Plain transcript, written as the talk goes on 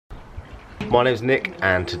My name's Nick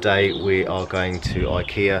and today we are going to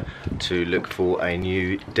Ikea to look for a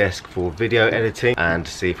new desk for video editing and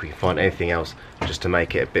see if we can find anything else just to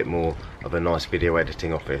make it a bit more of a nice video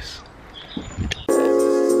editing office.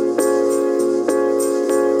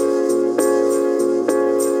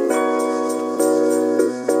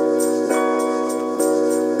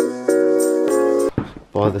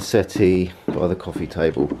 By the settee, by the coffee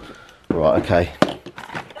table. Right, okay.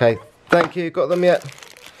 Okay, thank you, got them yet?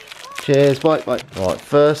 Cheers, bye, bye. Right,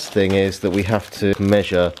 first thing is that we have to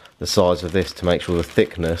measure the size of this to make sure the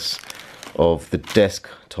thickness of the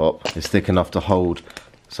desktop is thick enough to hold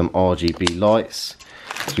some RGB lights.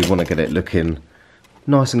 So we want to get it looking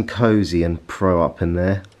nice and cozy and pro up in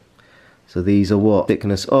there. So these are what?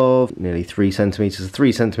 Thickness of nearly 3 centimeters.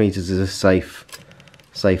 3 centimeters is a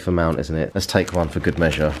safe amount, isn't it? Let's take one for good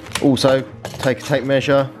measure. Also, take a tape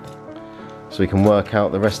measure so we can work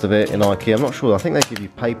out the rest of it in Ikea. I'm not sure, I think they give you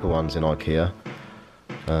paper ones in Ikea.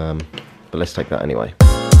 But let's take that anyway.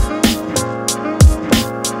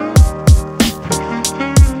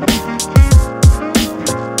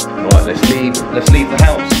 Right, let's leave the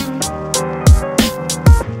house.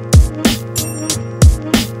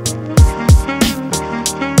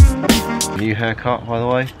 New haircut, by the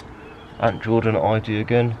way. Aunt Jordan at ID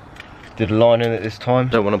again. Did a line in it this time.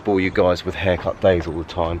 Don't want to bore you guys with haircut days all the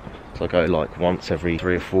time. So I go like once every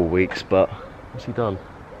 3 or 4 weeks, but what's he done?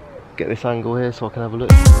 Get this angle here so I can have a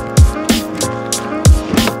look.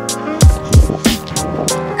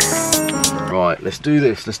 Right, let's do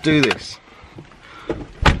this, let's do this.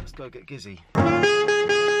 Let's go get Gizzy.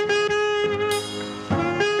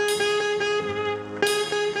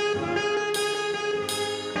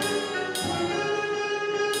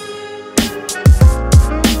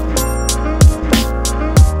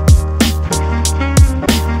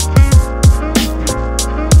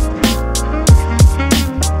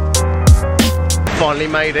 Finally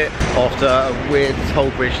made it after a weird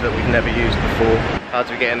toll bridge that we've never used before. How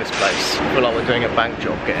do we get in this place? I feel like we're doing a bank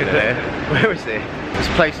job getting in there. Where is it? This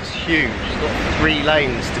place is huge. It's got 3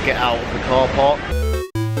 lanes to get out of the car park.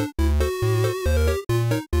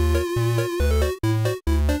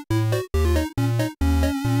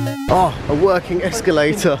 Oh, a working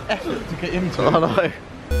escalator. Effort to get into. I know.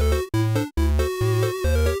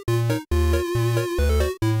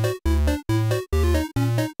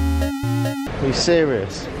 Are you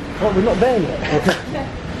serious? Oh, we're not there yet.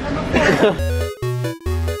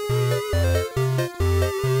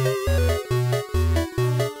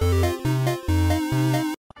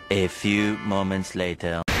 A few moments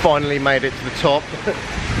later. Finally made it to the top.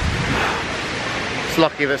 It's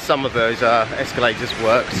lucky that some of those escalators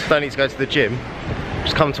worked. Don't need to go to the gym.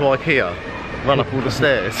 Just come to Ikea, run up all the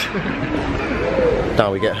stairs. Now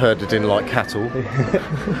we get herded in like cattle.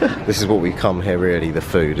 This is what we come here really, the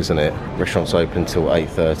food, isn't it? Restaurant's open till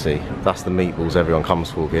 8:30. That's the meatballs everyone comes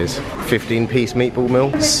for, Giz. 15-piece meatball meal.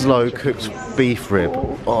 Slow cooked beef rib.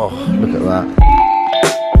 Oh, look at that.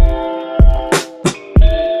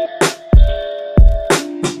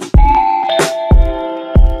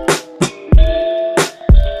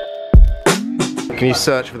 Can you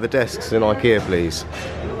search for the desks in Ikea, please?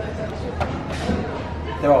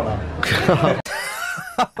 There are none.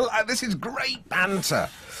 This is great banter.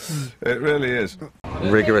 It really is.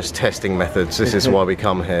 Rigorous testing methods. This is why we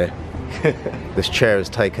come here. This chair has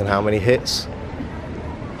taken how many hits?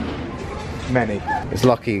 Many. It's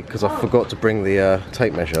lucky because I forgot to bring the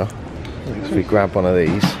tape measure. So we grab one of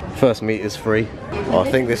these. First meter's free. Oh,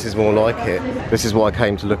 I think this is more like it. This is what I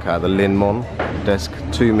came to look at, the Linmon desk,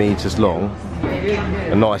 2 meters long.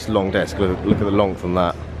 A nice long desk. Look at the length on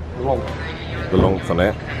that. The length on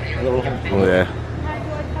it. Oh yeah.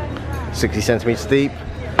 60 centimeters deep.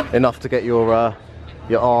 Enough to get your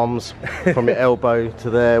arms from your elbow to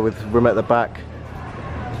there with room at the back.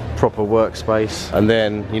 Proper workspace. And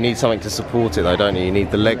then you need something to support it though, don't you? You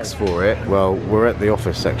need the legs for it. Well, we're at the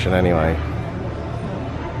office section anyway.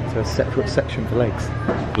 So a separate section for legs.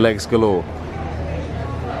 Legs galore.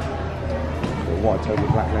 White over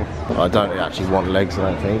black legs. I don't actually want legs,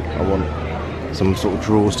 I don't think. I want some sort of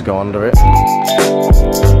drawers to go under it.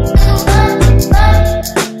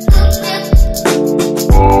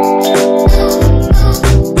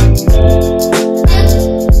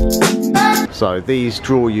 So these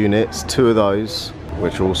drawer units, 2 of those,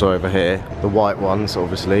 which are also over here, the white ones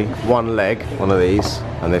obviously, 1 leg, one of these,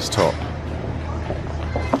 and this top.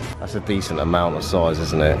 That's a decent amount of size,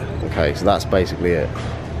 isn't it? Okay, so that's basically it.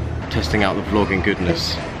 Testing out the vlogging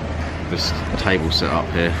goodness. This table set up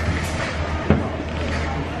here.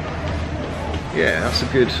 Yeah, that's a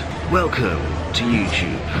good welcome to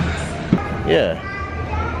YouTube. Yeah.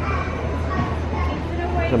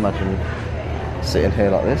 I can imagine sitting here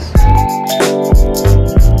like this.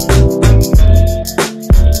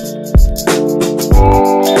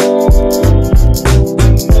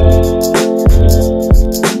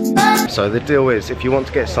 So the deal is, if you want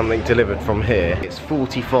to get something delivered from here, it's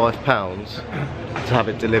 £45 to have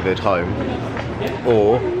it delivered home,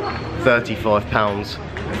 or £35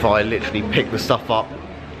 if I literally pick the stuff up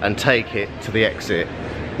and take it to the exit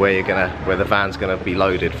where the van's gonna be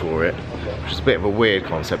loaded for it. Which is a bit of a weird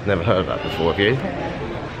concept, never heard of that before, have you?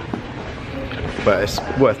 But it's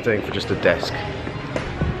worth doing for just a desk.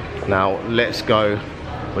 Now let's go.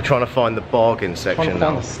 We're trying to find the bargain section now.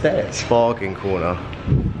 Down the stairs. Bargain corner.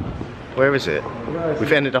 Where is it?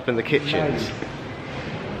 We've ended up in the kitchens.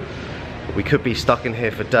 We could be stuck in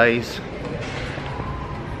here for days.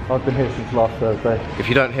 I've been here since last Thursday. If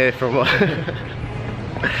you don't hear from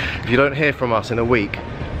if you don't hear from us in a week,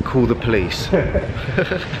 call the police.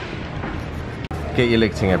 Get your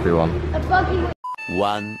lifting, everyone.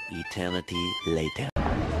 One eternity later.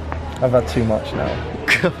 I've had too much now.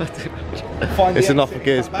 It's enough of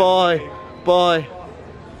gears. Bye. Bye.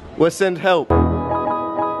 We'll send help.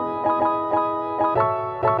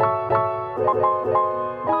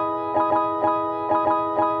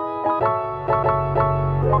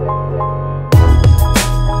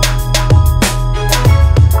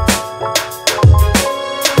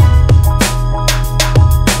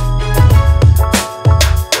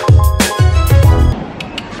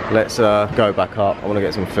 Let's go back up. I want to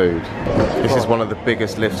get some food. This is one of the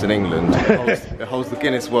biggest lifts in England. It holds the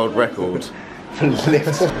Guinness World Record.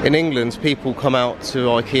 In England, people come out to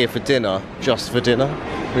Ikea for dinner, just for dinner.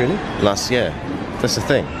 Really? That's the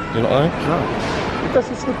thing. Do you not know? No. That's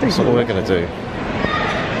the thing. That's what we're going to do.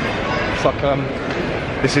 It's like,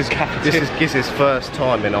 this is cafeteria. This is Giz's first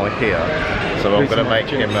time in Ikea, so I'm going to make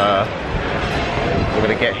him, we're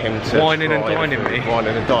going to get him to Whining and dining me.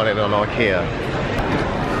 Whining and dining on Ikea.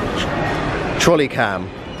 Trolley cam.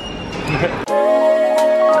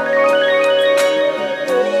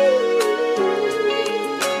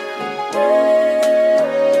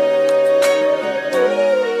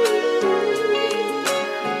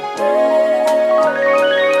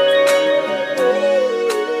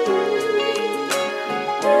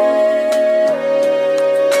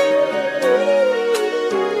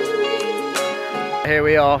 Here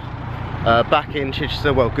we are. Back in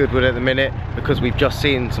Chichester, well, Goodwood at the minute, because we've just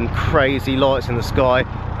seen some crazy lights in the sky.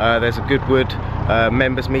 There's a Goodwood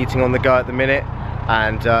members meeting on the go at the minute,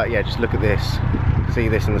 and yeah, just look at this. See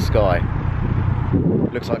this in the sky.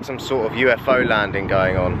 Looks like some sort of UFO landing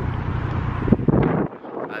going on.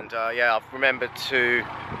 And yeah, I've remembered to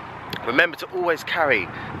always carry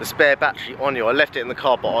the spare battery on you. I left it in the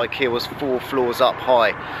car, but Ikea was 4 floors up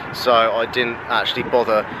high, so I didn't actually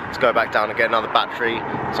bother to go back down and get another battery.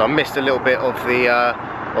 So I missed a little bit of the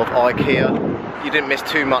of Ikea. You didn't miss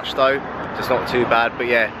too much though, so it's not too bad. But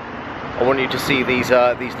yeah, I want you to see these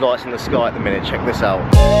lights in the sky at the minute. Check this out.